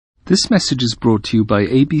This message is brought to you by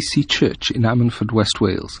ABC Church in Ammanford, West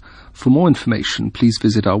Wales. For more information, please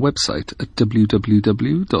visit our website at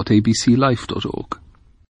www.abclife.org.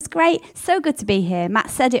 It's great. So good to be here. Matt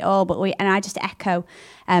said it all, and I just echo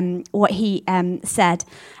what he said.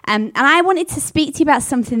 And I wanted to speak to you about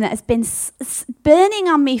something that has been burning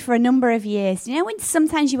on me for a number of years. You know, when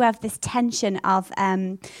sometimes you have this tension of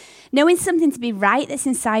knowing something to be right that's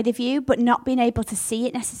inside of you, but not being able to see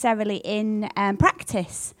it necessarily in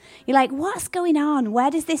practice. You're like, what's going on? Where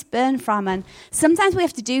does this burn from? And sometimes we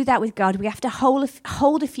have to do that with God. We have to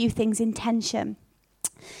hold a few things in tension.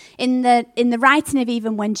 In the writing of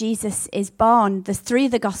even when Jesus is born, there's three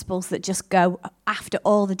of the Gospels that just go after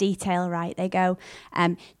all the detail, right? They go,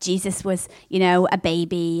 Jesus was, a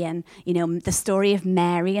baby, and, the story of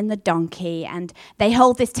Mary and the donkey, and they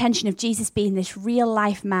hold this tension of Jesus being this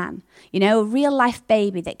real-life man, a real-life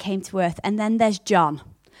baby that came to earth. And then there's John.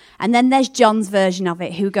 And then there's John's version of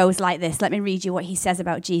it, who goes like this. Let me read you what he says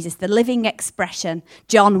about Jesus. The living expression,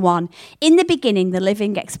 John 1. In the beginning, the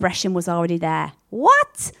living expression was already there.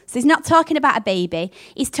 What? So he's not talking about a baby.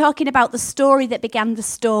 He's talking about the story that began the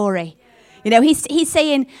story. He's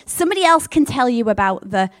saying somebody else can tell you about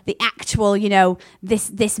the actual,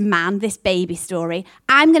 this man, this baby story.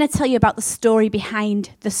 I'm going to tell you about the story behind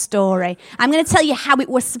the story. I'm going to tell you how it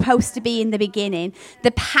was supposed to be in the beginning. The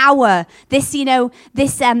power,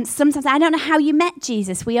 sometimes I don't know how you met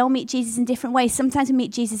Jesus. We all meet Jesus in different ways. Sometimes we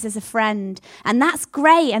meet Jesus as a friend, and that's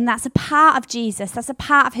great, and that's a part of Jesus. That's a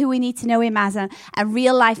part of who we need to know him as, a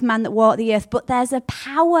real life man that walked the earth. But there's a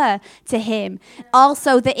power to him.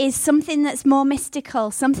 Also, there is something that's more mystical,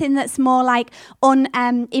 something that's more like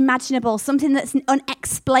unimaginable, something that's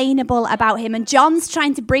unexplainable about him. And John's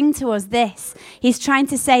trying to bring to us this. He's trying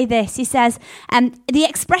to say this. He says, the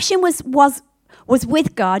expression was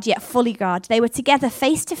with God, yet fully God. They were together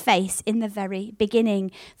face to face in the very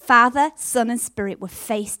beginning. Father, Son, and Spirit were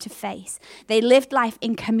face to face. They lived life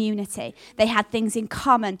in community. They had things in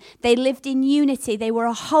common. They lived in unity. They were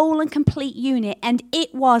a whole and complete unit, and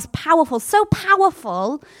it was powerful,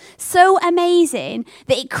 so amazing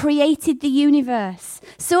that it created the universe.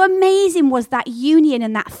 So amazing was that union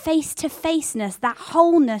and that face-to-faceness, that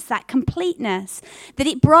wholeness, that completeness, that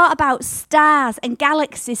it brought about stars and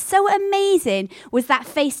galaxies. So amazing was that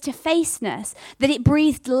face-to-faceness that it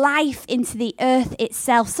breathed life into the earth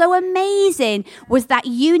itself. So amazing was that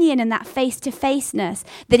union and that face-to-faceness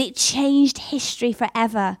that it changed history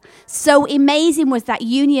forever. So amazing was that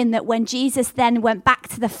union that when Jesus then went back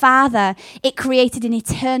to the Father, it created an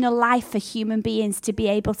eternal life for human beings to be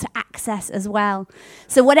able to access as well.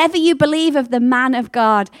 So whatever you believe of the man of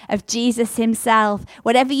God, of Jesus himself,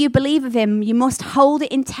 whatever you believe of him, you must hold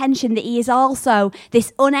it in tension that he is also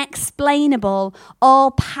this unexplainable,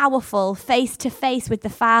 all-powerful, face-to-face with the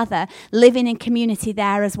Father, living in community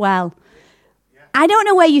there as well. I don't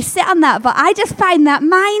know where you sit on that, but I just find that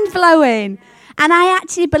mind-blowing. And I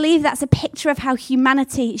actually believe that's a picture of how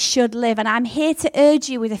humanity should live. And I'm here to urge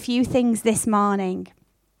you with a few things this morning.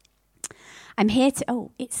 I'm here to...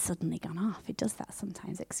 Oh, it's suddenly gone off. It does that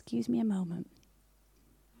sometimes. Excuse me a moment.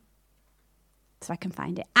 So I can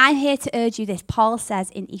find it. I'm here to urge you this. Paul says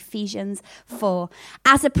in Ephesians 4,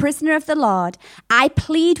 as a prisoner of the Lord, I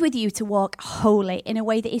plead with you to walk holy in a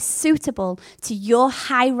way that is suitable to your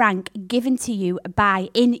high rank given to you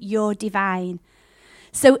in your divine.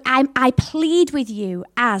 So I plead with you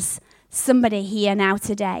as somebody here now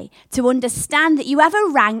today to understand that you have a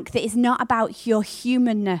rank that is not about your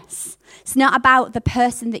humanness. It's not about the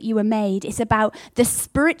person that you were made. It's about the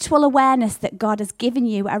spiritual awareness that God has given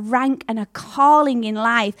you, a rank and a calling in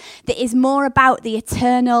life that is more about the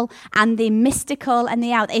eternal and the mystical and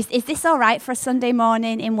the out. Is this all right for a Sunday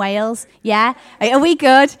morning in Wales? Yeah? Are we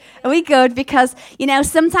good? Are we good? Because,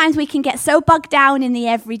 sometimes we can get so bogged down in the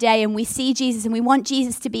everyday and we see Jesus and we want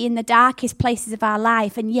Jesus to be in the darkest places of our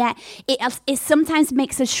life, and yet it sometimes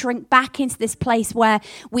makes us shrink back into this place where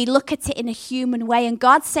we look at it in a human way, and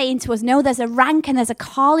God's saying to us, no, there's a rank and there's a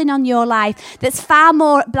calling on your life that's far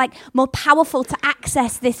more powerful to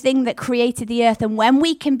access this thing that created the earth. And when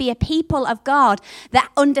we can be a people of God that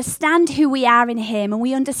understand who we are in him, and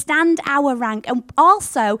we understand our rank, and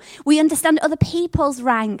also we understand other people's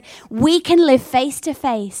rank, we can live face to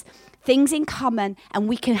face, things in common, and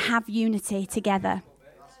we can have unity together.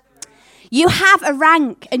 You have a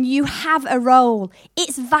rank and you have a role.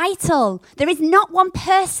 It's vital. There is not one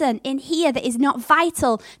person in here that is not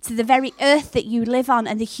vital to the very earth that you live on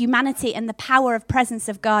and the humanity and the power of presence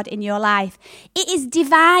of God in your life. It is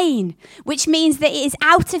divine, which means that it is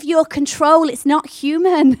out of your control. It's not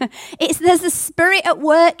human. There's a spirit at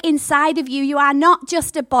work inside of you. You are not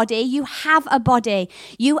just a body. You have a body.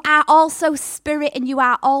 You are also spirit and you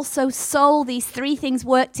are also soul. These three things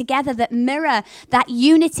work together that mirror that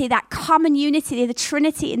unity, that common unity, the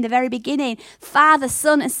Trinity in the very beginning. Father,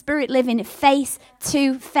 Son, and Spirit living face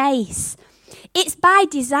to face. It's by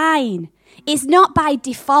design. It's not by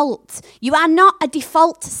default. You are not a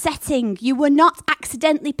default setting. You were not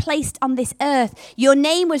accidentally placed on this earth. Your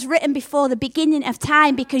name was written before the beginning of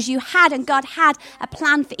time because you had and God had a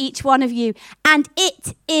plan for each one of you. And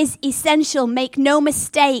it is essential. Make no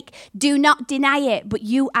mistake. Do not deny it. But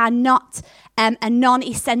you are not a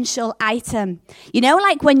non-essential item. You know,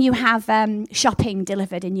 like when you have shopping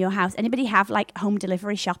delivered in your house. Anybody have like home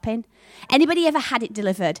delivery shopping? Anybody ever had it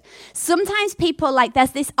delivered? Sometimes people, like,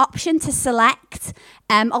 there's this option to select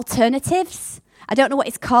alternatives. I don't know what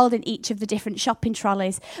it's called in each of the different shopping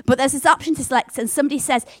trolleys, but there's this option to select, and somebody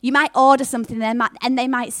says, you might order something, and they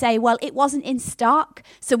might say, well, it wasn't in stock,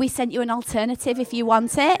 so we sent you an alternative if you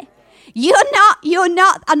want it. You're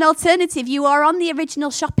not an alternative. You are on the original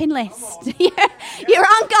shopping list. You're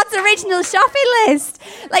on God's original shopping list.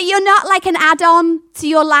 Like, you're not like an add-on to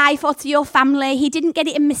your life or to your family. He didn't get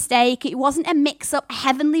it in mistake. It wasn't a mix-up, a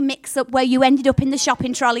heavenly mix-up where you ended up in the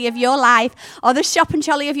shopping trolley of your life or the shopping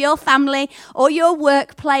trolley of your family or your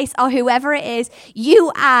workplace or whoever it is.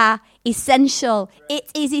 You are essential. It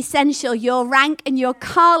is essential. Your rank and your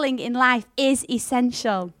calling in life is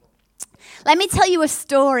essential. Let me tell you a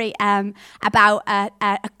story about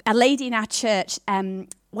a lady in our church.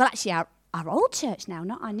 Well, actually, our old church now,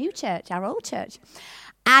 not our new church, our old church.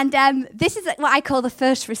 And this is what I call the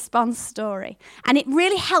first response story. And it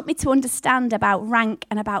really helped me to understand about rank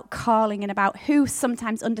and about calling and about who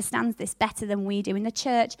sometimes understands this better than we do in the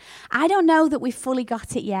church. I don't know that we've fully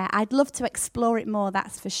got it yet. I'd love to explore it more,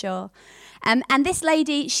 that's for sure. And this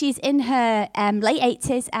lady, she's in her late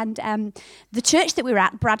 80s, and the church that we were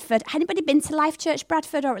at, Bradford, anybody been to Life Church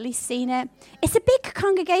Bradford or at least seen it? It's a big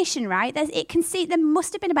congregation, right? There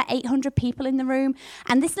must have been about 800 people in the room,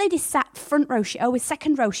 and this lady sat front row. She always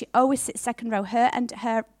sits second row. Her and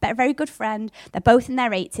her very good friend, they're both in their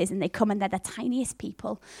 80s, and they come and they're the tiniest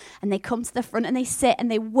people, and they come to the front and they sit and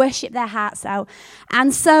they worship their hearts out.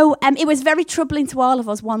 And so it was very troubling to all of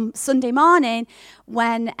us one Sunday morning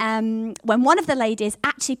when one of the ladies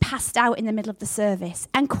actually passed out in the middle of the service.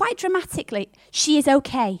 And quite dramatically, she is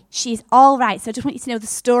okay. She's all right. So I just want you to know the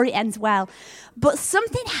story ends well. But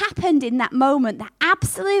something happened in that moment that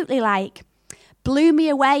absolutely blew me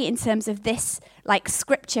away in terms of this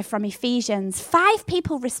scripture from Ephesians. 5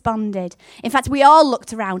 people responded. In fact, we all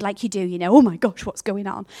looked around like you do, oh my gosh, what's going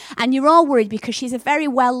on? And you're all worried because she's a very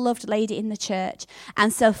well-loved lady in the church.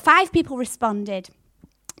 And so 5 people responded.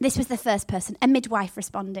 This was the first person. A midwife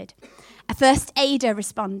responded. A first aider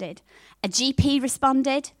responded. A GP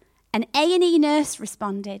responded. An A&E nurse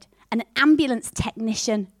responded. An ambulance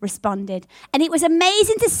technician responded. And it was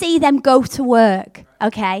amazing to see them go to work,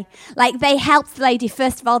 okay? They helped the lady.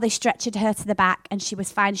 First of all, they stretchered her to the back and she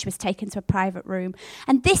was fine. She was taken to a private room.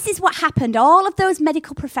 And this is what happened. All of those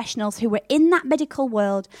medical professionals who were in that medical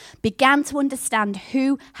world began to understand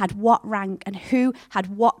who had what rank and who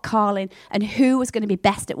had what calling and who was going to be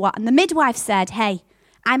best at what. And the midwife said, hey,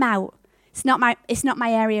 I'm out. It's not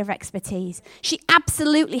my area of expertise. She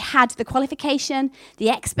absolutely had the qualification, the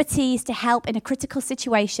expertise to help in a critical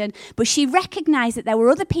situation, but she recognized that there were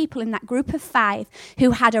other people in that group of 5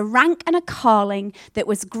 who had a rank and a calling that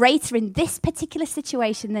was greater in this particular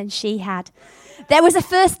situation than she had. There was a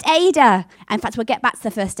first aider. In fact, we'll get back to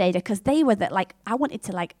the first aider because they were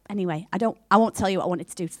anyway, I won't tell you what I wanted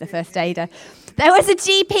to do to the first aider. There was a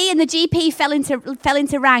GP and the GP fell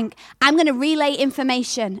into rank. I'm going to relay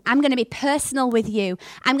information. I'm going to be personal with you.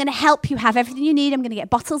 I'm going to help you have everything you need. I'm going to get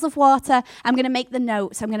bottles of water. I'm going to make the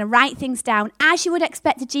notes. I'm going to write things down as you would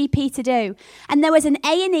expect a GP to do. And there was an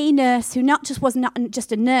A&E nurse who was not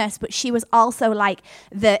just a nurse, but she was also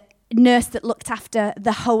the nurse that looked after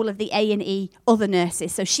the whole of the A&E other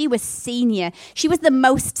nurses. So she was senior. She was the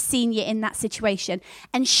most senior in that situation.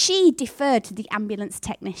 And she deferred to the ambulance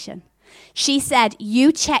technician. She said,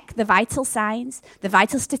 you check the vital signs, the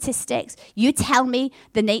vital statistics. You tell me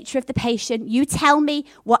the nature of the patient. You tell me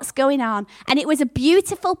what's going on. And it was a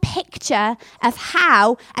beautiful picture of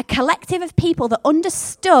how a collective of people that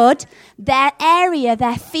understood their area,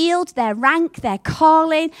 their field, their rank, their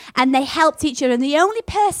calling, and they helped each other. And the only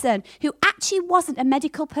person who actually wasn't a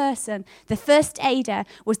medical person, the first aider,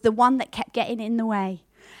 was the one that kept getting in the way.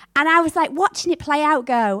 And I was like watching it play out,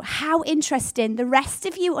 go, how interesting. The rest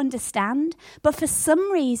of you understand. But for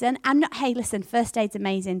some reason, hey, listen, first aid's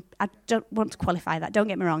amazing. I don't want to qualify that, don't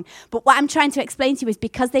get me wrong. But what I'm trying to explain to you is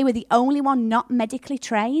because they were the only one not medically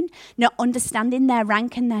trained, not understanding their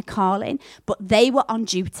rank and their calling, but they were on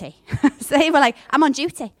duty. So they were like, I'm on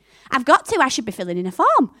duty. I've got to. I should be filling in a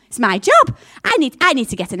form. It's my job. I need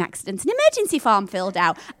to get an accident and emergency form filled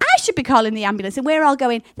out. I should be calling the ambulance. And we're all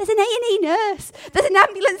going, there's an A&E nurse. There's an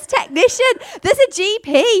ambulance technician. There's a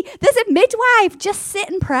GP. There's a midwife. Just sit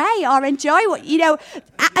and pray or enjoy what, and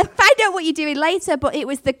find out what you're doing later. But it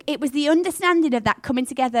was the understanding of that coming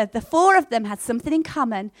together. The four of them had something in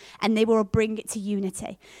common and they will bring it to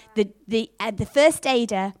unity. The first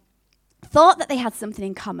aider thought that they had something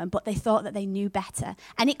in common, but they thought that they knew better.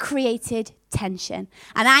 And it created tension.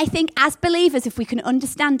 And I think as believers, if we can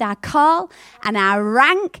understand our call and our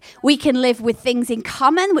rank, we can live with things in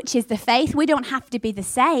common, which is the faith. We don't have to be the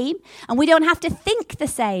same, and we don't have to think the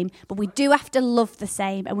same, but we do have to love the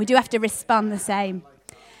same, and we do have to respond the same.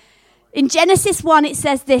 In Genesis 1, it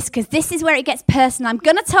says this, because this is where it gets personal. I'm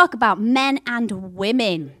going to talk about men and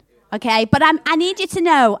women. Okay, but I need you to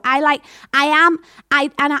know, I am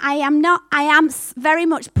very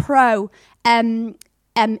much pro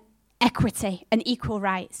equity and equal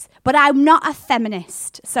rights, but I'm not a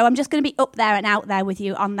feminist. So I'm just going to be up there and out there with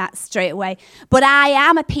you on that straight away. But I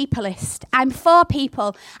am a peopleist. I'm for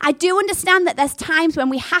people. I do understand that there's times when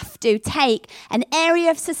we have to take an area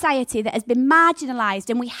of society that has been marginalised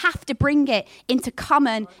and we have to bring it into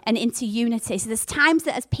common and into unity. So there's times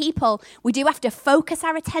that as people, we do have to focus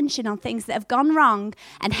our attention on things that have gone wrong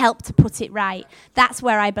and help to put it right. That's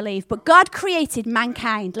where I believe. But God created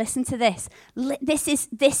mankind. Listen to this.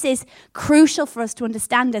 This is crucial for us to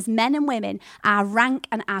understand as men and women, our rank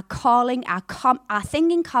and our calling, our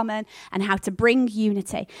thing in common, and how to bring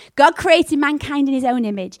unity. God created mankind in his own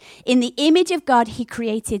image. In the image of God, he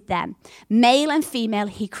created them. Male and female,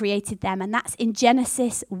 he created them. And that's in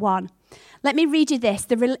Genesis 1. Let me read you this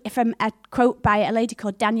from a quote by a lady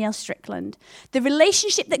called Danielle Strickland. The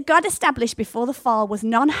relationship that God established before the fall was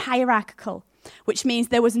non-hierarchical, which means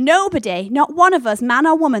there was nobody, not one of us, man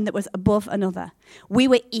or woman, that was above another. We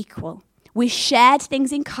were equal. We shared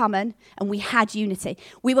things in common and we had unity.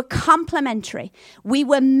 We were complementary. We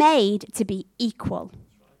were made to be equal.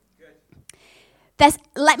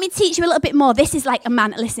 Let me teach you a little bit more. This is like a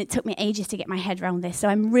man. Listen, it took me ages to get my head around this, so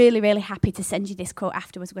I'm really, really happy to send you this quote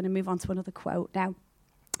afterwards. We're going to move on to another quote now.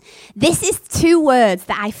 This is two words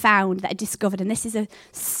that I found, that I discovered, and this is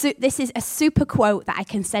a super quote that I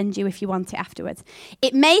can send you if you want it afterwards.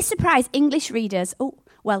 It may surprise English readers,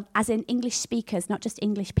 as in English speakers, not just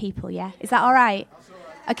English people, yeah? Is that all right?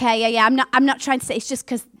 Okay, yeah. I'm not trying to say, it's just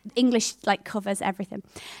because English covers everything.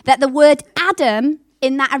 That the word Adam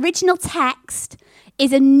in that original text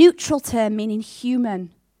is a neutral term meaning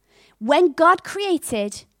human. When God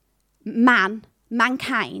created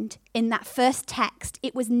mankind, in that first text,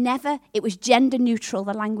 it was gender neutral,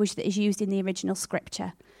 the language that is used in the original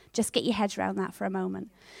scripture. Just get your heads around that for a moment.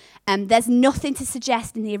 There's nothing to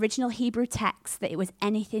suggest in the original Hebrew text that it was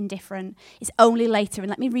anything different. It's only later, and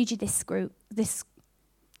let me read you this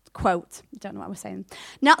quote. I don't know what I was saying.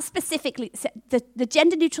 Not specifically, the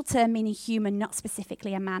gender neutral term meaning human, not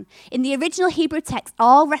specifically a man. In the original Hebrew text,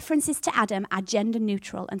 all references to Adam are gender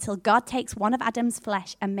neutral until God takes one of Adam's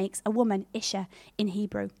flesh and makes a woman, Isha, in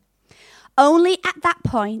Hebrew. Only at that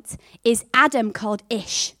point is Adam called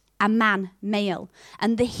Ish, a man, male.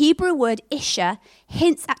 And the Hebrew word Isha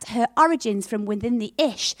hints at her origins from within the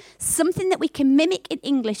Ish, something that we can mimic in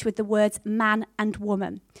English with the words man and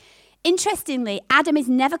woman. Interestingly, Adam is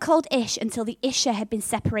never called Ish until the Isha had been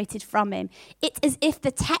separated from him. It's as if the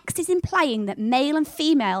text is implying that male and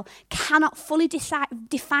female cannot fully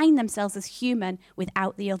define themselves as human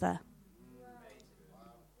without the other.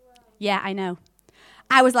 Yeah, I know.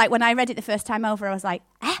 I was like, when I read it the first time over, I was like,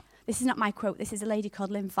 this is not my quote. This is a lady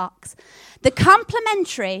called Lynn Fox. The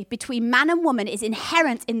complementary between man and woman is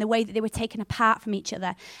inherent in the way that they were taken apart from each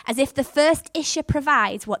other, as if the first Isha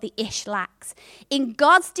provides what the Ish lacks. In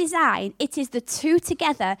God's design, it is the two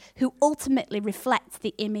together who ultimately reflect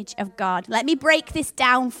the image of God. Let me break this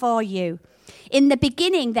down for you. In the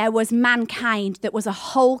beginning, there was mankind that was a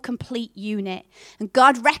whole, complete unit. And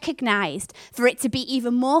God recognized for it to be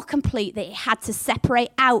even more complete that it had to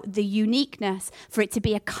separate out the uniqueness for it to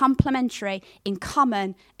be a complementary, in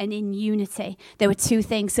common, and in unity. There were two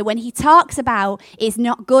things. So when he talks about it's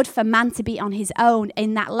not good for man to be on his own,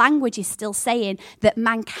 in that language is still saying that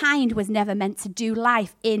mankind was never meant to do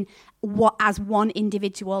life in as one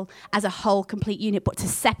individual, as a whole, complete unit, but to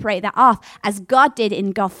separate that off, as God did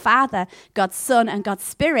in God Father, God Son, and God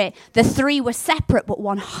Spirit. The three were separate, but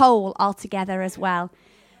one whole altogether as well.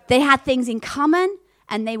 They had things in common,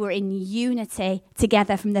 and they were in unity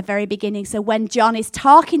together from the very beginning. So when John is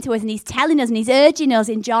talking to us, and he's telling us, and he's urging us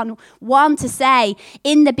in John 1 to say,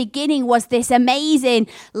 in the beginning was this amazing,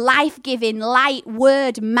 life-giving, light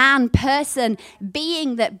word, man, person,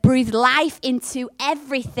 being that breathed life into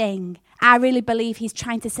everything. I really believe he's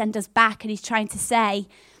trying to send us back, and he's trying to say,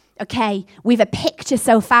 okay, we've a picture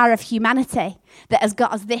so far of humanity that has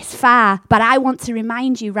got us this far, but I want to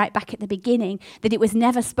remind you right back at the beginning that it was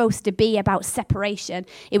never supposed to be about separation.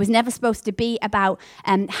 It was never supposed to be about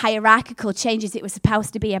hierarchical changes. It was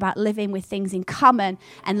supposed to be about living with things in common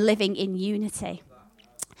and living in unity.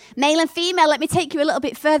 Male and female, let me take you a little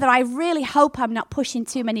bit further. I really hope I'm not pushing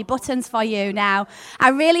too many buttons for you now. I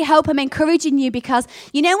really hope I'm encouraging you, because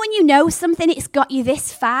you know when you know something, it's got you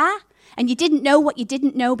this far, and you didn't know what you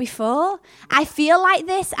didn't know before. I feel like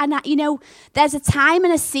this, and there's a time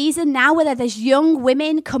and a season now where there's young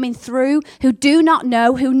women coming through who do not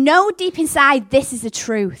know, who know deep inside this is the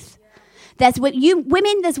truth. There's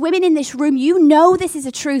women in this room, you know this is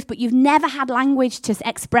a truth, but you've never had language to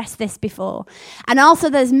express this before. And also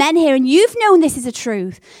there's men here, and you've known this is a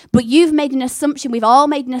truth, but you've made an assumption, we've all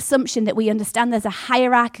made an assumption that we understand there's a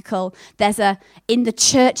hierarchical, in the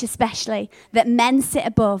church especially, that men sit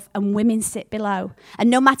above and women sit below. And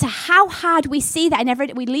no matter how hard we see that,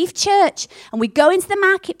 we leave church and we go into the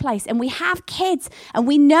marketplace and we have kids and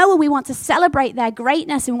we know and we want to celebrate their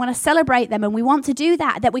greatness and we want to celebrate them and we want to do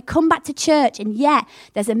that we come back to church, and yet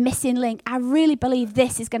there's a missing link. I really believe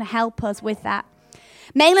this is going to help us with that.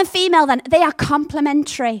 Male and female, then, they are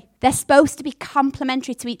complementary. They're supposed to be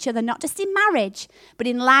complementary to each other, not just in marriage, but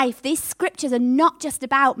in life. These scriptures are not just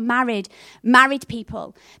about married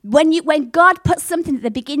people. When God puts something at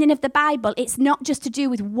the beginning of the Bible, it's not just to do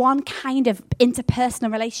with one kind of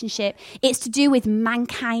interpersonal relationship. It's to do with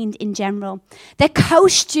mankind in general. They're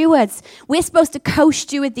co-stewards. We're supposed to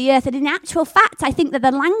co-steward the earth. And in actual fact, I think that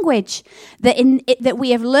the language that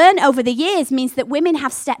we have learned over the years means that women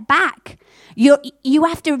have stepped back. You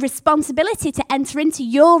have the responsibility to enter into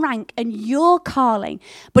your rank and your calling.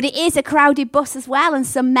 But it is a crowded bus as well, and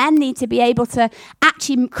some men need to be able to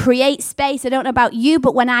actually create space. I don't know about you,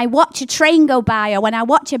 but when I watch a train go by or when I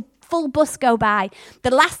watch a full bus go by,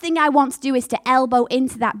 the last thing I want to do is to elbow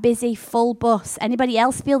into that busy full bus. Anybody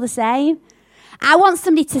else feel the same? I want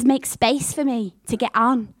somebody to make space for me to get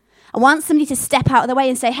on. I want somebody to step out of the way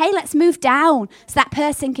and say, hey, let's move down so that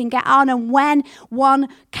person can get on. And when one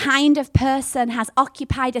kind of person has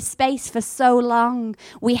occupied a space for so long,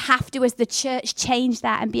 we have to, as the church, change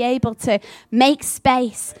that and be able to make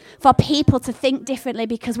space for people to think differently,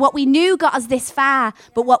 because what we knew got us this far,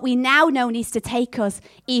 but what we now know needs to take us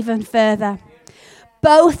even further.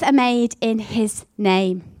 Both are made in his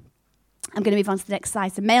name. I'm going to move on to the next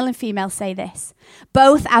slide. So male and female say this.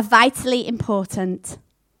 Both are vitally important.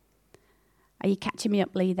 Are you catching me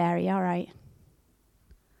up, Lee, there? Are you all right?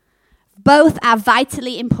 Both are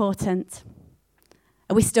vitally important.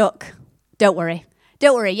 Are we stuck? Don't worry.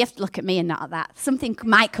 Don't worry, you have to look at me and not at that. Something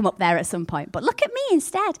might come up there at some point, but look at me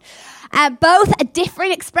instead. Both a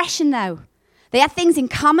different expression, though. They had things in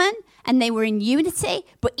common, and they were in unity,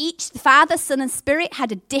 but each, the Father, Son, and Spirit,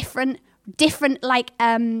 had a different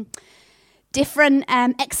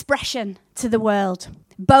expression to the world.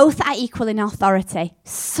 Both are equal in authority.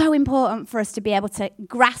 So important for us to be able to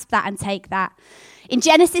grasp that and take that. In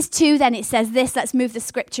Genesis 2, then, it says this. Let's move the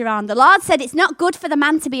scripture on. The Lord said, it's not good for the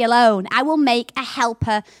man to be alone. I will make a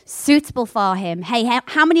helper suitable for him. Hey,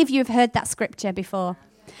 how many of you have heard that scripture before?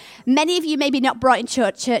 Many of you maybe not brought in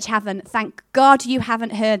church haven't. Thank God you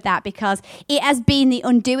haven't heard that, because it has been the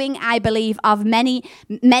undoing, I believe, of many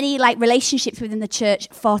relationships within the church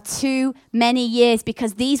for too many years,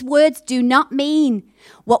 because these words do not mean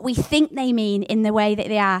what we think they mean in the way that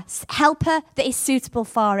they are. Helper that is suitable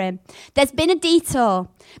for him. There's been a detour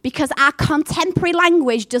because our contemporary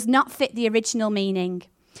language does not fit the original meaning.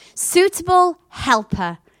 Suitable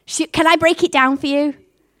helper. Can I break it down for you?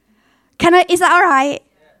 Is that all right?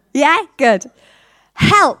 Yeah, good.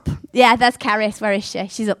 Help. Yeah, there's Caris. Where is she?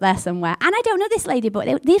 She's up there somewhere. And I don't know this lady,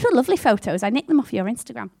 but these were lovely photos. I nicked them off your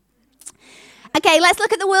Instagram. Okay, let's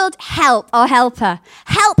look at the word help or helper.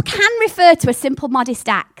 Help can refer to a simple, modest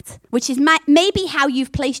act, which is maybe how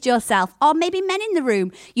you've placed yourself, or maybe men in the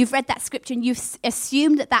room. You've read that scripture and you've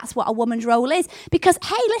assumed that that's what a woman's role is. Because,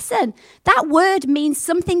 hey, listen, that word means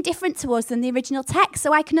something different to us than the original text,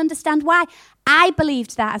 so I can understand why. I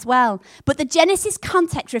believed that as well. But the Genesis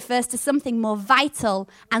context refers to something more vital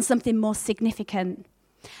and something more significant.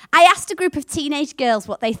 I asked a group of teenage girls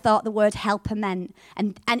what they thought the word helper meant,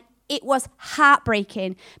 and it was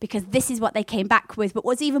heartbreaking because this is what they came back with. But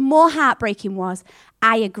what's even more heartbreaking was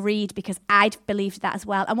I agreed because I'd believed that as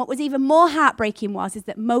well. And what was even more heartbreaking is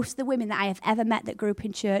that most of the women that I have ever met that grew up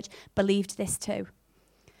in church believed this too.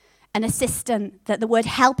 An assistant, that the word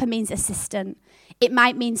helper means assistant. It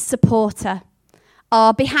might mean supporter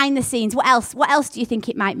or behind the scenes. What else? What else do you think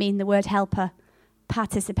it might mean, the word helper?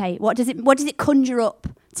 Participate. What does it conjure up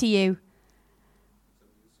to you?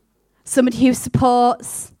 Somebody who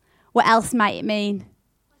supports. What else might it mean?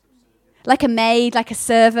 Like a maid, like a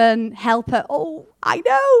servant, helper. Oh, I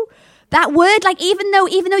know. That word, like even though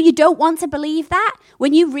you don't want to believe that,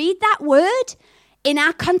 when you read that word in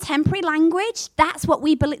our contemporary language, that's what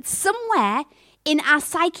we believe. Somewhere in our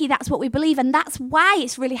psyche, that's what we believe. And that's why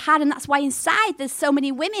it's really hard. And that's why inside there's so many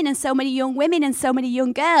women and so many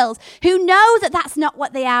young girls who know that that's not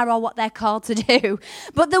what they are or what they're called to do.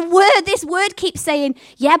 But this word keeps saying,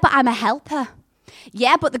 yeah, but I'm a helper.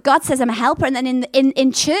 Yeah, but the God says I'm a helper. And then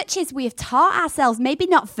in churches, we have taught ourselves, maybe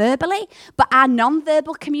not verbally, but our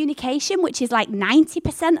non-verbal communication, which is like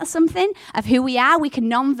 90% or something of who we are, we can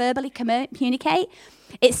non-verbally communicate.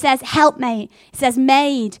 It says helpmate, it says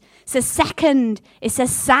maid, it says second, it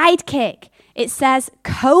says sidekick, it says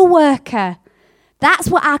co-worker. That's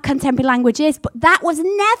what our contemporary language is, but that was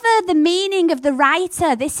never the meaning of the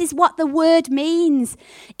writer. This is what the word means.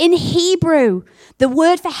 In Hebrew, the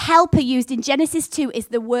word for helper used in Genesis 2 is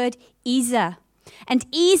the word Ezer. And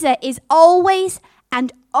Ezer is always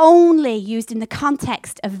and only used in the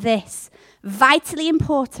context of this: vitally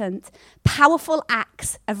important, powerful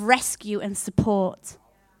acts of rescue and support.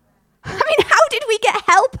 I mean, how did we get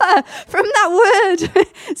helper from that word?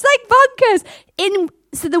 It's like bonkers.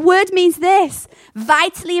 So the word means this: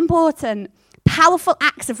 vitally important, powerful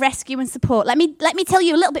acts of rescue and support. Let me tell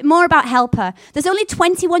you a little bit more about helper. There's only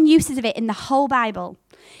 21 uses of it in the whole Bible,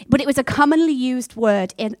 but it was a commonly used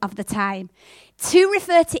word of the time. 2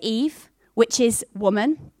 refer to Eve, which is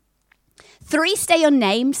woman. 3 stay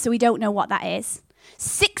unnamed, so we don't know what that is.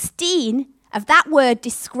 16 of that word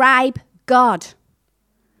describe God.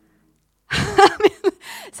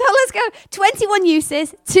 So let's go. 21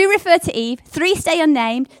 uses, 2 refer to Eve, 3 stay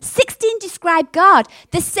unnamed, 16 describe God.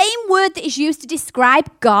 The same word that is used to describe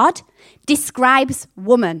God describes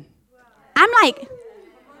woman. I'm like,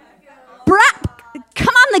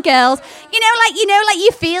 come on, the girls. You know,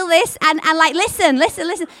 you feel this and like, listen.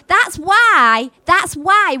 That's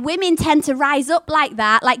why women tend to rise up like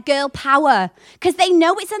that, like girl power, because they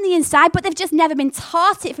know it's on the inside, but they've just never been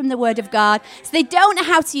taught it from the Word of God. So they don't know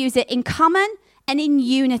how to use it in common and in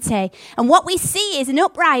unity. And what we see is an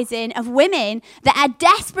uprising of women that are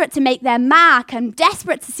desperate to make their mark and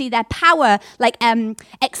desperate to see their power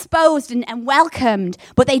exposed and welcomed.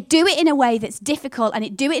 But they do it in a way that's difficult,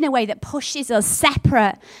 and do it in a way that pushes us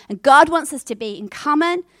separate. And God wants us to be in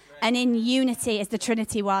common and in unity as the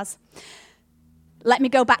Trinity was. Let me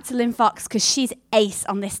go back to Lynn Fox because she's ace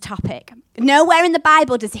on this topic. Nowhere in the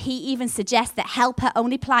Bible does he even suggest that helper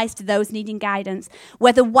only applies to those needing guidance.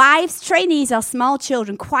 Whether wives, trainees, or small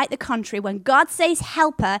children, quite the contrary. When God says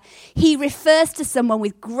helper, he refers to someone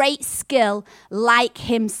with great skill like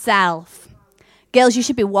himself. Girls, you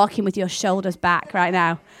should be walking with your shoulders back right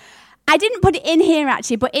now. I didn't put it in here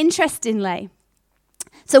actually, but interestingly,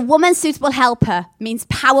 so woman suitable helper means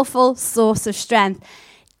powerful source of strength.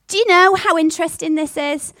 Do you know how interesting this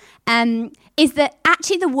is? Is that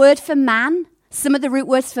actually the word for man, some of the root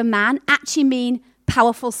words for man, actually mean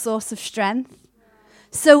powerful source of strength.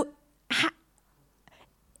 So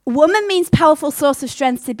woman means powerful source of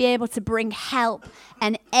strength to be able to bring help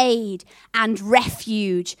and aid and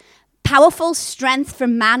refuge. Powerful strength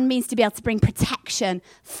from man means to be able to bring protection,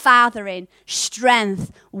 fathering,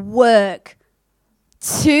 strength, work.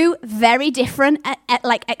 2 very different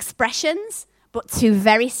expressions, but 2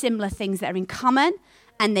 very similar things that are in common,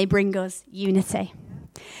 and they bring us unity.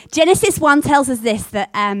 Genesis 1 tells us this,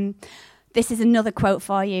 that this is another quote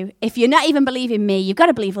for you. If you're not even believing me, you've got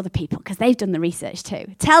to believe other people because they've done the research too.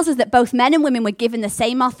 It tells us that both men and women were given the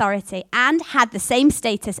same authority and had the same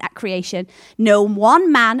status at creation. No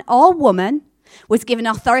one man or woman was given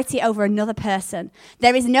authority over another person.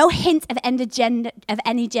 There is no hint of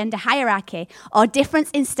any gender hierarchy or difference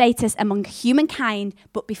in status among humankind,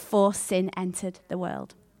 but before sin entered the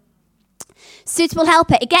world. Suitable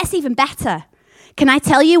helper, it gets even better. Can I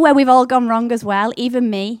tell you where we've all gone wrong as well? Even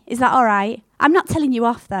me. Is that all right? I'm not telling you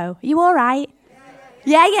off, though. Are you all right?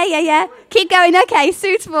 Yeah. Keep going. Okay,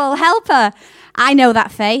 suitable helper. I know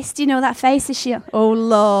that face. Do you know that face? Is she? Oh,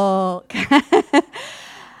 look.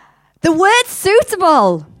 The word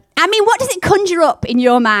suitable. I mean, what does it conjure up in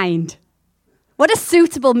your mind? What does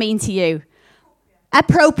suitable mean to you?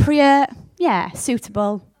 Appropriate. Yeah,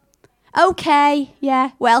 suitable. Okay.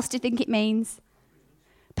 Yeah. What else do you think it means?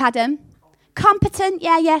 Pardon? Competent.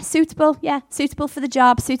 Yeah. Suitable. Yeah. Suitable for the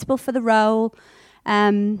job. Suitable for the role.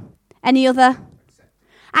 Any other?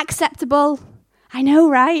 Acceptable. I know,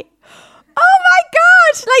 right? Oh my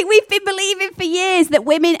God! Like, we've been believing for years that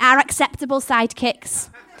women are acceptable sidekicks,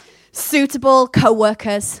 suitable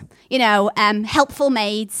co-workers, helpful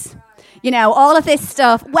maids, all of this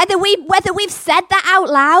stuff. Whether we've said that out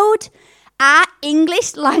loud, our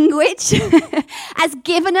English language has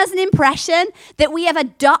given us an impression that we have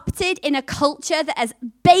adopted in a culture that has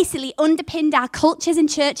basically underpinned our cultures in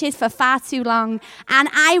churches for far too long. And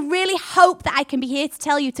I really hope that I can be here to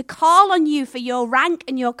tell you, to call on you for your rank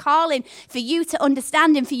and your calling, for you to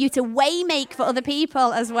understand and for you to waymake for other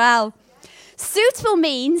people as well. Suitable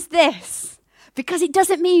means this. Because it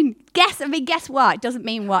doesn't mean, guess what? It doesn't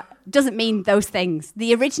mean those things.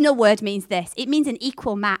 The original word means this. It means an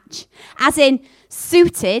equal match. As in,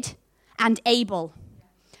 suited and able.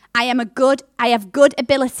 I have good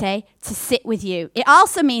ability to sit with you. It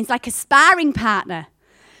also means like a sparring partner.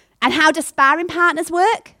 And how do sparring partners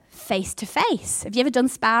work? Face to face. Have you ever done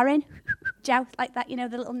sparring? Joust like that,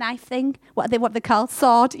 the little knife thing? What are they called?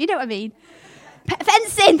 Sword. You know what I mean?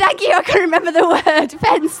 Fencing, thank you, I can remember the word,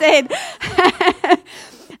 fencing.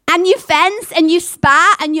 And you fence and you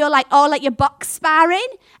spar and you're like your box sparring,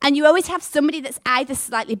 and you always have somebody that's either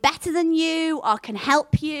slightly better than you or can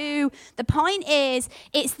help you. The point is,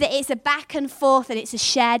 it's a back and forth and it's a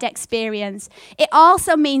shared experience. It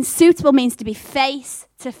also means, suitable means to be face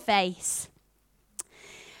to face.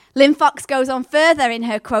 Lynn Fox goes on further in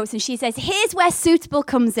her quotes and she says, here's where suitable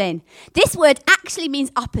comes in. This word actually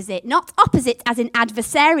means opposite, not opposite as in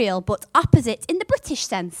adversarial, but opposite in the British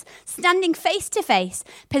sense, standing face to face,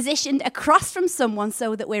 positioned across from someone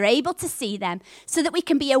so that we're able to see them, so that we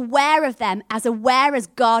can be aware of them as aware as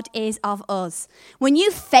God is of us. When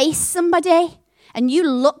you face somebody and you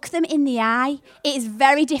look them in the eye, it is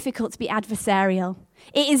very difficult to be adversarial.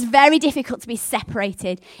 It is very difficult to be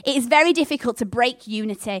separated. It is very difficult to break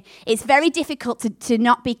unity. It's very difficult to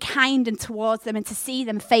not be kind and towards them and to see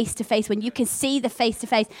them face to face. When you can see the face to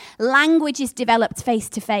face, language is developed face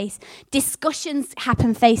to face. Discussions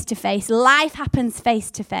happen face to face. Life happens face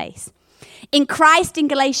to face. In Christ, in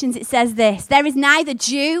Galatians, it says this: there is neither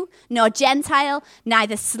Jew nor Gentile,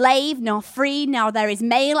 neither slave nor free, nor there is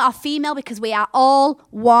male or female, because we are all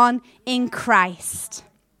one in Christ.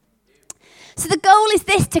 So the goal is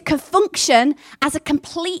this, to function as a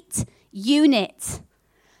complete unit.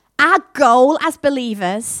 Our goal as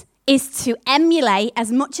believers is to emulate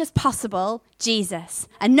as much as possible Jesus.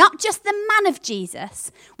 And not just the man of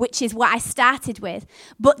Jesus, which is what I started with,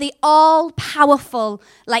 but the all-powerful,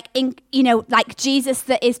 like Jesus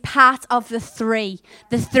that is part of the three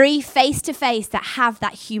face-to-face that have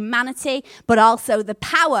that humanity, but also the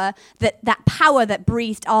power, that power that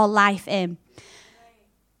breathed all life in.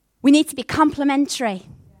 We need to be complementary.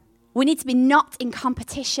 We need to be not in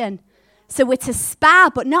competition. So we're to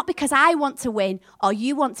spar, but not because I want to win or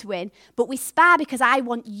you want to win, but we spar because I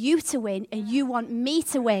want you to win and you want me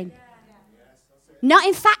to win. Not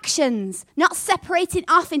in factions, not separating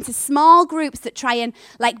off into small groups that try and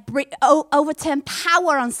overturn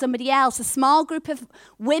power on somebody else, a small group of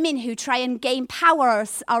women who try and gain power,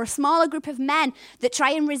 or a smaller group of men that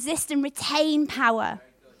try and resist and retain power.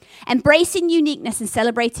 Embracing uniqueness and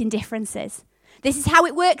celebrating differences. This is how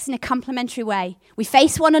it works in a complementary way. We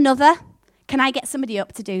face one another. Can I get somebody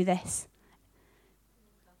up to do this?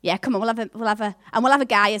 Yeah, come on, we'll have a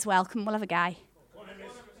guy as well. Come on, we'll have a guy.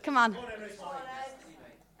 Come on.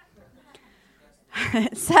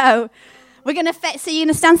 So you're going to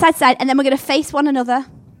stand side to side, and then we're going to face one another.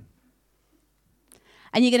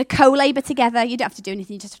 And you're going to co-labor together. You don't have to do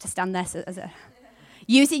anything, you just have to stand there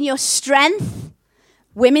using your strength.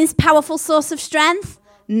 Women's powerful source of strength,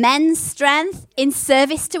 men's strength in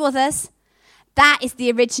service to others. That is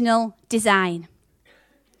the original design.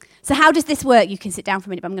 So how does this work? You can sit down for a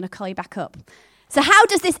minute, but I'm going to call you back up. So how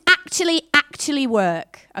does this actually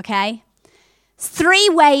work, okay? 3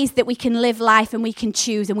 ways that we can live life and we can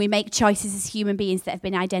choose and we make choices as human beings that have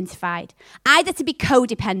been identified. Either to be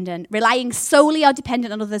codependent, relying solely or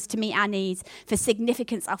dependent on others to meet our needs for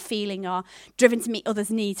significance or feeling, or driven to meet others'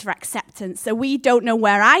 needs for acceptance. So we don't know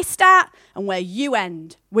where I start and where you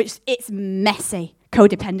end, which it's messy.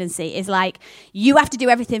 Codependency is like, you have to do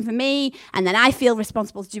everything for me, and then I feel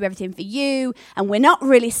responsible to do everything for you, and we're not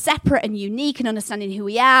really separate and unique and understanding who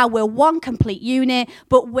we are. We're one complete unit,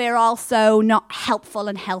 but we're also not helpful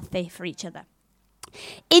and healthy for each other.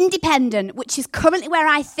 Independent, which is currently where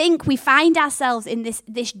I think we find ourselves in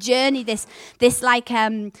this journey, this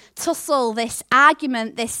tussle, this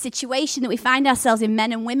argument, this situation that we find ourselves in,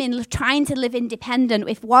 men and women trying to live independent.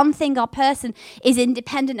 If one thing or person is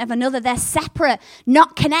independent of another, they're separate,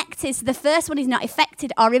 not connected. So the first one is not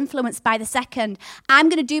affected or influenced by the second. I'm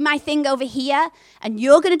going to do my thing over here, and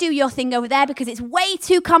you're going to do your thing over there, because it's way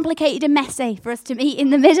too complicated and messy for us to meet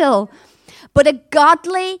in the middle. But a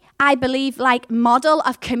godly, I believe, model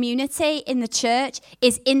of community in the church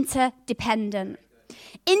is interdependent.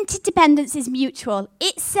 Interdependence is mutual.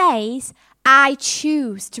 It says, I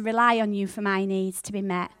choose to rely on you for my needs to be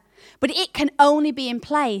met. But it can only be in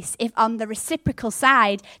place if on the reciprocal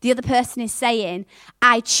side, the other person is saying,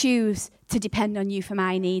 I choose to depend on you for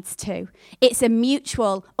my needs too. It's a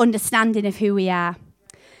mutual understanding of who we are.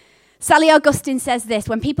 Sally Augustine says this: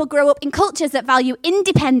 when people grow up in cultures that value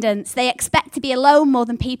independence, they expect to be alone more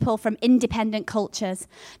than people from independent cultures.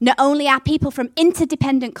 Not only are people from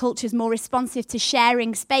interdependent cultures more responsive to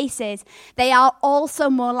sharing spaces, they are also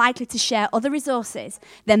more likely to share other resources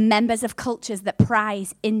than members of cultures that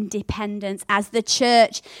prize independence. As the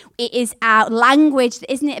church, it is our language,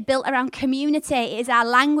 isn't it, built around community? It is our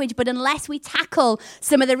language, but unless we tackle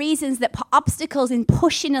some of the reasons that put obstacles in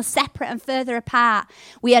pushing us separate and further apart,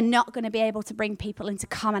 we are not going to be able to bring people into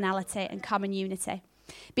commonality and common unity.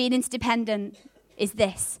 Being interdependent is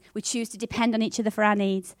this: we choose to depend on each other for our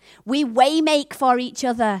needs. We way make for each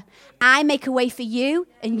other. I make a way for you,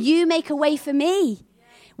 and you make a way for me.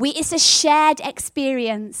 It's a shared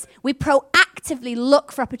experience. We proactively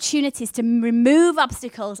look for opportunities to remove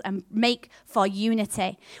obstacles and make for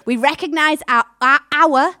unity. We recognize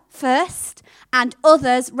our first and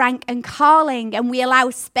others' rank and calling, and we allow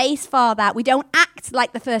space for that. We don't act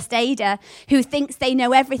like the first aider who thinks they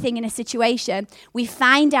know everything in a situation. We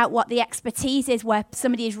find out what the expertise is, where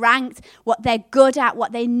somebody is ranked, what they're good at,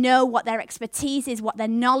 what they know, what their expertise is, what their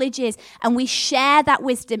knowledge is, and we share that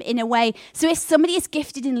wisdom in a way. So if somebody is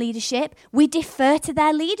gifted in leadership, we defer to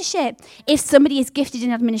their leadership. If somebody is gifted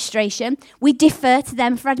in administration, we defer to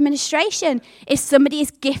them for administration. If somebody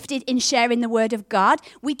is gifted in sharing the word of God,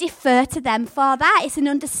 we defer to them for that. It's an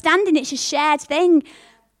understanding. It's a shared thing.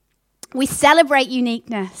 We celebrate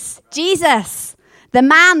uniqueness. Jesus, the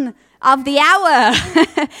man of the hour,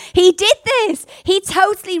 he did this. He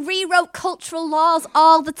totally rewrote cultural laws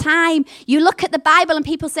all the time. You look at the Bible and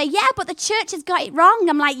people say, yeah, but the church has got it wrong.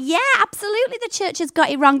 I'm like, yeah, absolutely the church has got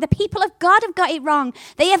it wrong. The people of God have got it wrong.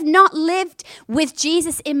 They have not lived with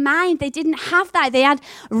Jesus in mind. They didn't have that. They had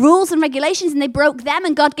rules and regulations and they broke them,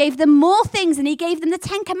 and God gave them more things, and he gave them the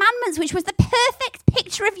 10 Commandments, which was the perfect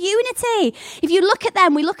picture of unity. If you look at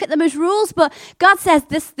them, we look at them as rules, but God says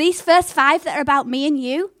these first 5 that are about me and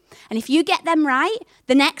you, and if you get them right,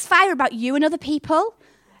 the next 5 are about you and other people.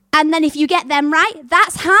 And then if you get them right,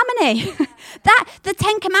 that's harmony. The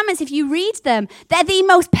 10 Commandments, if you read them, they're the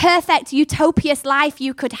most perfect, utopious life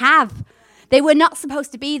you could have. They were not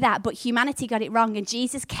supposed to be that, but humanity got it wrong, and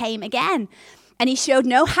Jesus came again. And he showed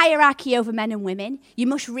no hierarchy over men and women. You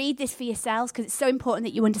must read this for yourselves because it's so important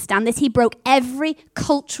that you understand this. He broke every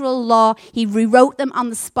cultural law. He rewrote them on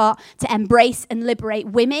the spot to embrace and liberate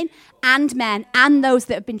women and men and those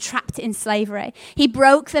that have been trapped in slavery. He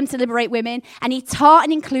broke them to liberate women, and he taught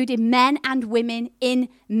and included men and women in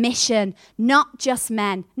mission, not just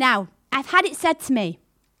men. Now, I've had it said to me,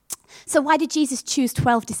 so why did Jesus choose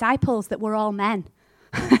 12 disciples that were all men?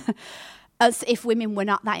 As if women were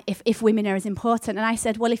not that, if women are as important. And I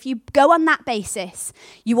said, well, if you go on that basis,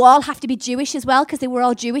 you all have to be Jewish as well, because they were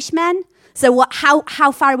all Jewish men. So how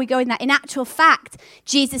far are we going that? In actual fact,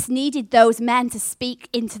 Jesus needed those men to speak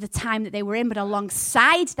into the time that they were in, but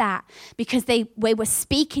alongside that, because they were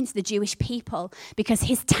speaking to the Jewish people, because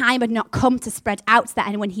his time had not come to spread out to that.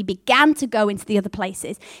 And when he began to go into the other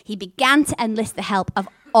places, he began to enlist the help of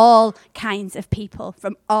all kinds of people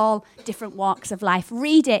from all different walks of life.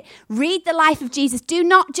 Read it. Read the life of Jesus. Do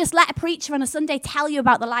not just let a preacher on a Sunday tell you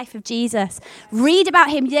about the life of Jesus. Read about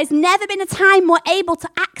him. There's never been a time more able to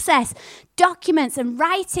access documents and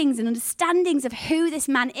writings and understandings of who this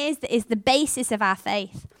man is that is the basis of our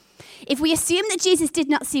faith. If we assume that Jesus did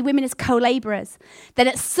not see women as co-laborers, then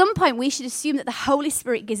at some point we should assume that the Holy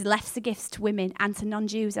Spirit gives lesser gifts to women and to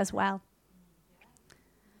non-Jews as well.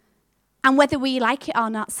 And whether we like it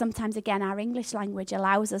or not, sometimes, again, our English language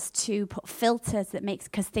allows us to put filters that makes,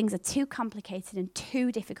 because things are too complicated and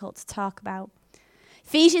too difficult to talk about.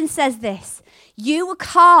 Ephesians says this: you were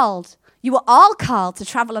all called to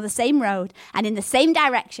travel on the same road and in the same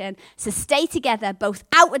direction, to stay together both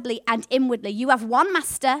outwardly and inwardly. You have one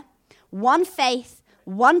master, one faith,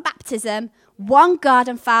 one baptism, one God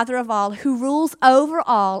and Father of all, who rules over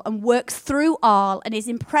all and works through all and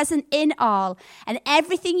is present in all. And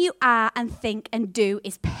everything you are and think and do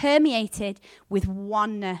is permeated with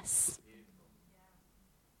oneness.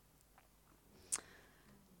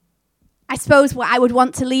 I suppose what I would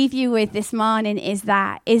want to leave you with this morning is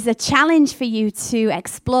a challenge for you to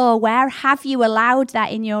explore. Where have you allowed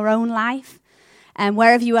that in your own life? And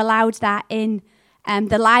where have you allowed that in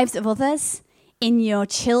the lives of others, in your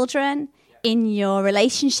children, in your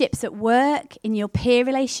relationships at work, in your peer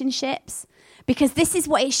relationships? Because this is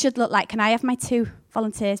what it should look like. Can I have my 2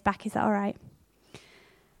 volunteers back? Is that all right?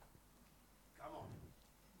 Come on.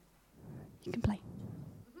 You can play.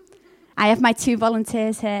 I have my 2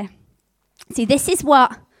 volunteers here. See, this is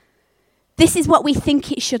what we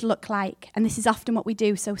think it should look like, and this is often what we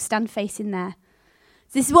do, so stand facing there.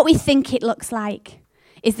 This is what we think it looks like,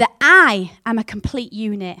 is that I am a complete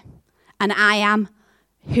unit, and I am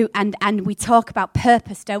who, and we talk about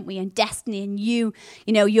purpose, don't we, and destiny, and you're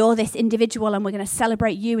this individual, and we're going to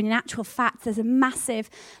celebrate you. And in actual fact, there's a massive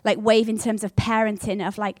wave in terms of parenting,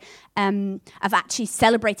 of actually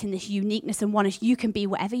celebrating this uniqueness and oneness. You can be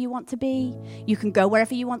whatever you want to be. You can go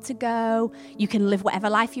wherever you want to go. You can live whatever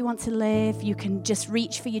life you want to live. You can just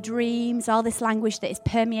reach for your dreams. All this language that is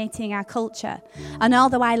permeating our culture. And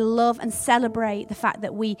although I love and celebrate the fact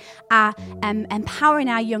that we are empowering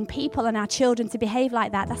our young people and our children to behave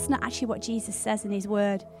like that's not actually what Jesus says in his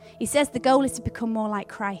word. He says the goal is to become more like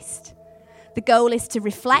Christ. The goal is to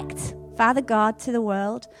reflect Father God to the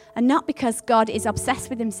world, and not because God is obsessed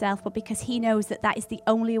with himself, but because he knows that is the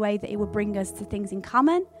only way that he will bring us to things in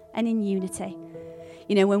common and in unity.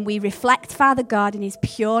 When we reflect Father God in his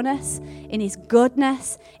pureness, in his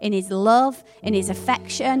goodness, in his love, in his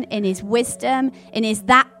affection, in his wisdom, in his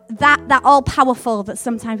that all-powerful that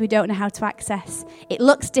sometimes we don't know how to access. It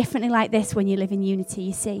looks differently like this when you live in unity,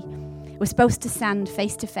 you see. We're supposed to stand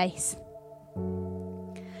face to face.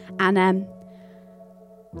 And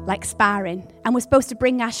like sparring. And we're supposed to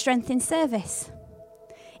bring our strength in service.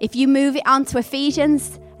 If you move it on to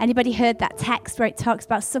Ephesians, anybody heard that text where it talks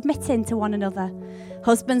about submitting to one another?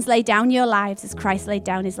 Husbands, lay down your lives as Christ laid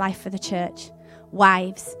down his life for the church.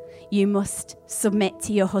 Wives, you must submit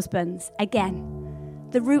to your husbands. Again,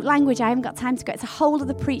 the root language, I haven't got time to go. It's a whole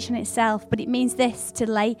other preach in itself, but it means this, to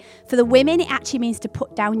lay. For the women, it actually means to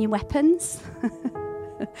put down your weapons.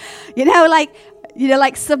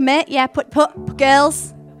 Submit. Yeah, put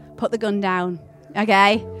girls, put the gun down.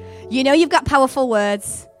 Okay? You've got powerful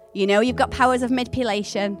words. You've got powers of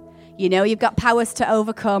manipulation. You've got powers to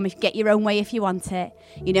overcome, get your own way if you want it.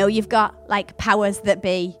 You've got powers that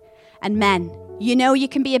be. And men, you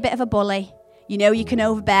can be a bit of a bully. You can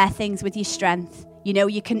overbear things with your strength.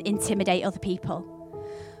 You can intimidate other people.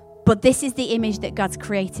 But this is the image that God's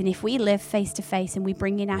creating. If we live face to face and we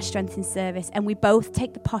bring in our strength in service and we both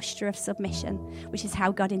take the posture of submission, which is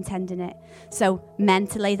how God intended it. So men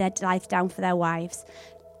to lay their life down for their wives.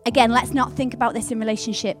 Again, let's not think about this in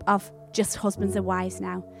relationship of just husbands and wives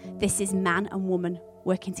now. This is man and woman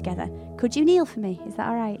working together. Could you kneel for me? Is that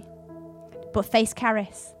all right? But face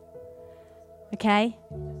Caris. Okay?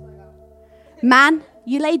 Man,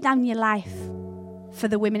 you laid down your life for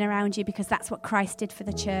the women around you because that's what Christ did for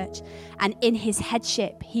the church. And in his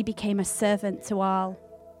headship, he became a servant to all.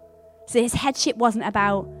 So his headship wasn't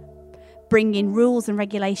about bringing rules and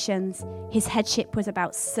regulations. His headship was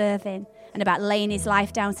about serving and about laying his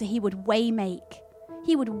life down so he would waymake.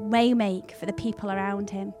 He would waymake for the people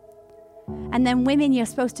around him. And then women, you're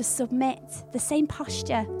supposed to submit the same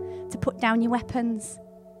posture, to put down your weapons.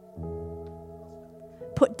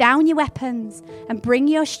 Put down your weapons and bring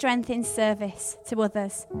your strength in service to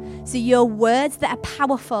others. So your words that are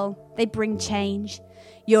powerful, they bring change.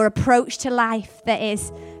 Your approach to life, that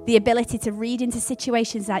is the ability to read into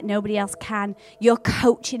situations like nobody else can. Your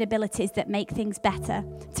coaching abilities that make things better,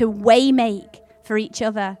 to waymake for each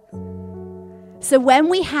other. So when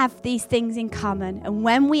we have these things in common and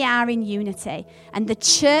when we are in unity and the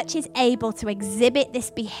church is able to exhibit this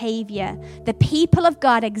behavior, the people of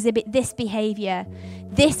God exhibit this behavior,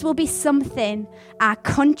 this will be something our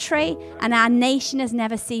country and our nation has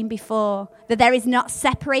never seen before. That there is not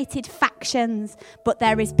separated factions, but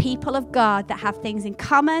there is people of God that have things in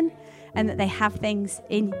common and that they have things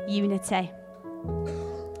in unity.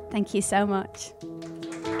 Thank you so much.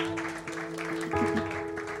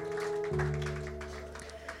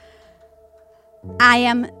 I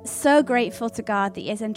am so grateful to God that He has